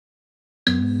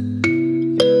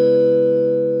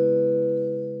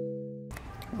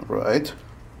Alright,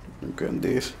 look at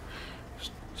this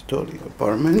study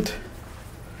apartment.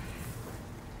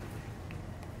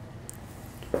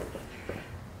 You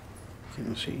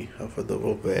can see have a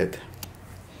double bed,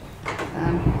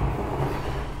 and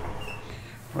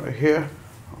right here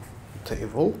a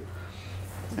table,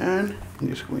 and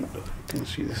this window you can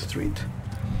see the street,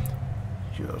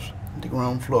 just the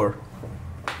ground floor.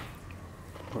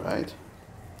 Right,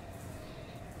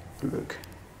 look,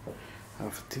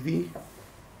 have a TV,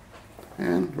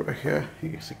 and right here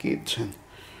is the kitchen.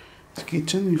 This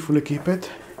kitchen is fully equipped,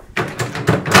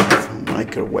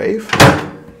 microwave.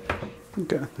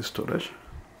 Okay, the storage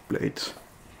plates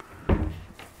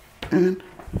and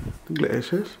the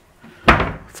glasses,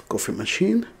 the coffee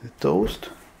machine, the toast,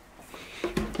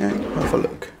 and have a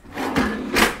look.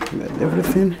 Got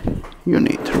everything you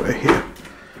need right here.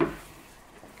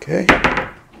 Okay,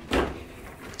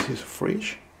 this is a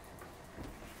fridge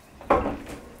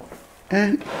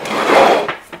and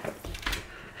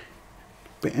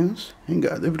pens, and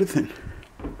got everything.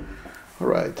 All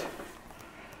right.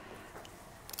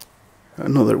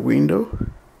 Another window,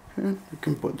 and you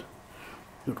can put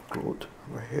your clothes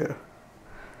right here.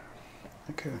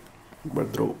 Okay,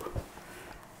 wardrobe.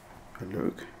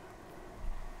 Look,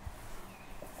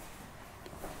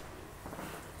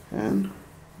 and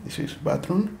this is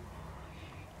bathroom.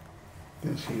 You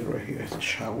can see right here is the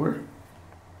shower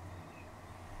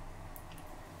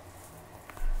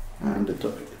and the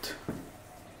toilet.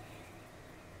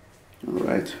 All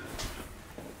right,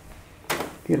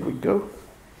 here we go.